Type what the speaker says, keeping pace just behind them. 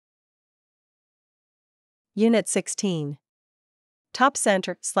Unit 16. Top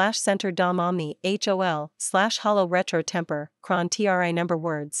center / center dom omni hol / hollow retro temper cron tri number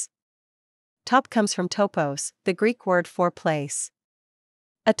words. Top comes from topos, the Greek word for place.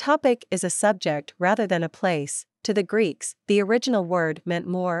 A topic is a subject rather than a place. To the Greeks, the original word meant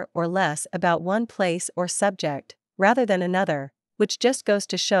more or less about one place or subject, rather than another, which just goes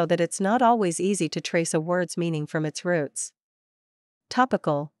to show that it's not always easy to trace a word's meaning from its roots.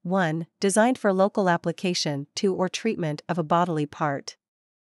 Topical, 1. Designed for local application to or treatment of a bodily part.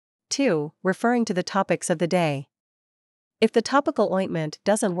 2. Referring to the topics of the day. If the topical ointment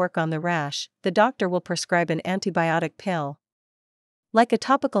doesn't work on the rash, the doctor will prescribe an antibiotic pill. Like a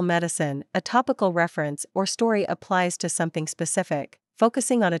topical medicine, a topical reference or story applies to something specific,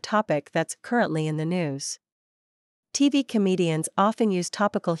 focusing on a topic that's currently in the news. TV comedians often use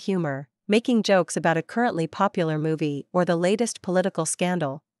topical humor, making jokes about a currently popular movie or the latest political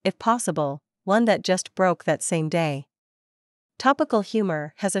scandal, if possible, one that just broke that same day. Topical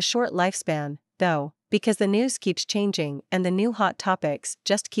humor has a short lifespan, though, because the news keeps changing and the new hot topics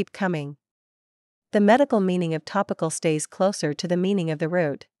just keep coming. The medical meaning of topical stays closer to the meaning of the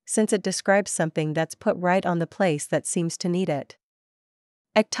root, since it describes something that's put right on the place that seems to need it.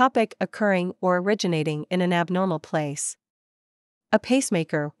 Ectopic, occurring or originating in an abnormal place. A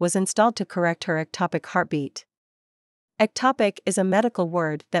pacemaker was installed to correct her ectopic heartbeat. Ectopic is a medical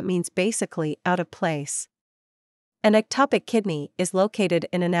word that means basically out of place. An ectopic kidney is located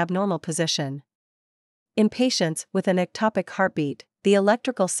in an abnormal position. In patients with an ectopic heartbeat, the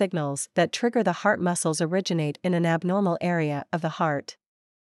electrical signals that trigger the heart muscles originate in an abnormal area of the heart.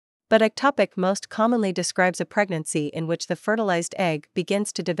 But ectopic most commonly describes a pregnancy in which the fertilized egg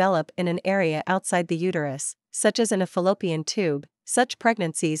begins to develop in an area outside the uterus, such as in a fallopian tube. Such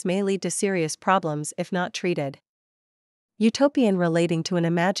pregnancies may lead to serious problems if not treated. Utopian, relating to an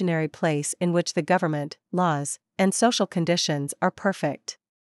imaginary place in which the government, laws, and social conditions are perfect.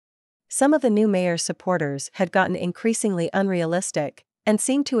 Some of the new mayor's supporters had gotten increasingly unrealistic, and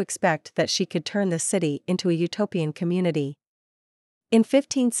seemed to expect that she could turn the city into a utopian community. In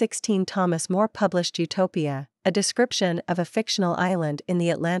 1516, Thomas More published Utopia, a description of a fictional island in the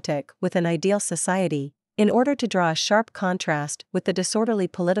Atlantic with an ideal society, in order to draw a sharp contrast with the disorderly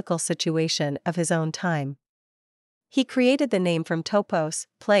political situation of his own time. He created the name from topos,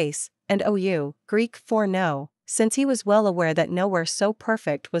 place, and ou, Greek for no, since he was well aware that nowhere so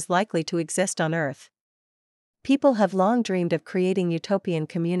perfect was likely to exist on Earth. People have long dreamed of creating utopian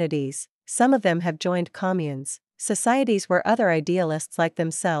communities. Some of them have joined communes, societies where other idealists like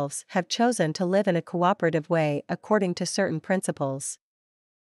themselves have chosen to live in a cooperative way according to certain principles.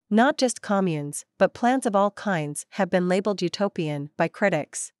 Not just communes, but plans of all kinds have been labeled utopian by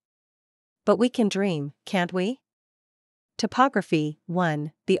critics. But we can dream, can't we? Topography.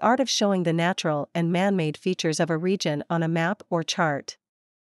 1. The art of showing the natural and man-made features of a region on a map or chart.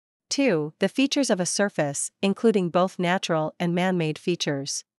 2. The features of a surface, including both natural and man-made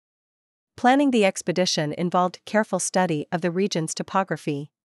features. Planning the expedition involved careful study of the region's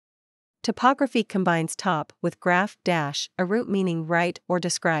topography. Topography combines top with graph dash, a root meaning write or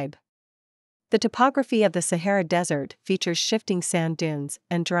describe. The topography of the Sahara Desert features shifting sand dunes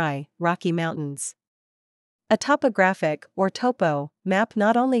and dry, rocky mountains. A topographic, or topo, map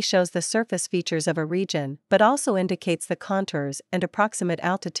not only shows the surface features of a region but also indicates the contours and approximate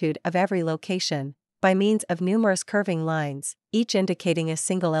altitude of every location, by means of numerous curving lines, each indicating a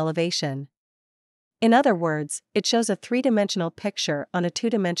single elevation. In other words, it shows a three-dimensional picture on a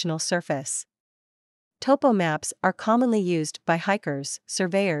two-dimensional surface. Topo maps are commonly used by hikers,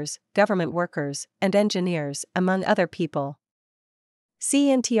 surveyors, government workers, and engineers, among other people.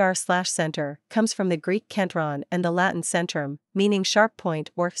 Centr/center comes from the Greek kentron and the Latin centrum, meaning sharp point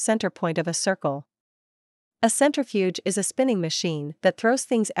or center point of a circle. A centrifuge is a spinning machine that throws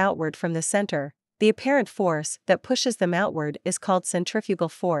things outward from the center. The apparent force that pushes them outward is called centrifugal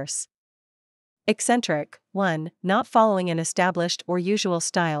force. Eccentric. 1. Not following an established or usual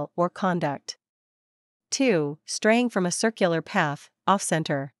style or conduct. 2. Straying from a circular path,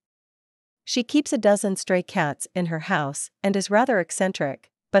 off-center. She keeps a dozen stray cats in her house and is rather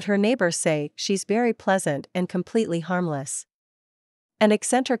eccentric, but her neighbors say she's very pleasant and completely harmless. An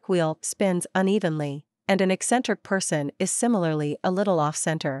eccentric wheel spins unevenly, and an eccentric person is similarly a little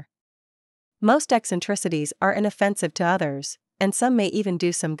off-center. Most eccentricities are inoffensive to others, and some may even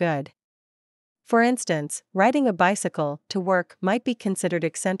do some good. For instance, riding a bicycle to work might be considered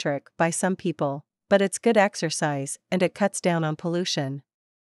eccentric by some people, but it's good exercise and it cuts down on pollution.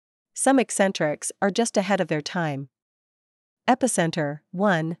 Some eccentrics are just ahead of their time. Epicenter.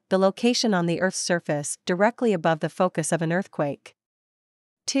 1. The location on the Earth's surface directly above the focus of an earthquake.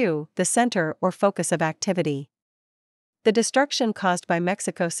 2. The center or focus of activity. The destruction caused by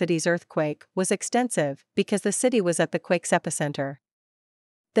Mexico City's earthquake was extensive because the city was at the quake's epicenter.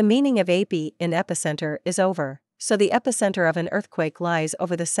 The meaning of epi in epicenter is over, so the epicenter of an earthquake lies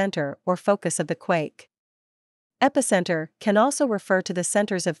over the center or focus of the quake. Epicenter can also refer to the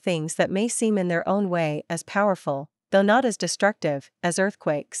centers of things that may seem in their own way as powerful, though not as destructive, as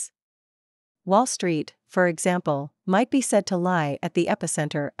earthquakes. Wall Street, for example, might be said to lie at the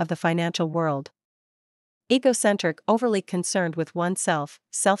epicenter of the financial world. Egocentric, overly concerned with oneself,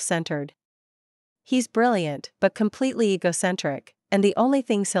 self-centered. He's brilliant but completely egocentric, and the only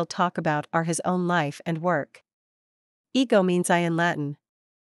things he'll talk about are his own life and work. Ego means I in Latin.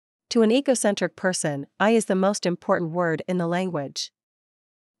 To an egocentric person, I is the most important word in the language.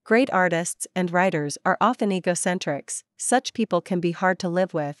 Great artists and writers are often egocentrics. Such people can be hard to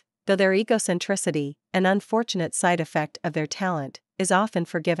live with, though their egocentricity, an unfortunate side effect of their talent, is often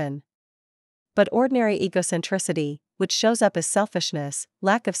forgiven. But ordinary egocentricity, which shows up as selfishness,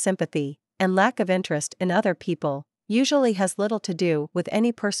 lack of sympathy, and lack of interest in other people, usually has little to do with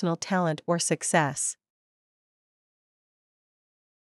any personal talent or success.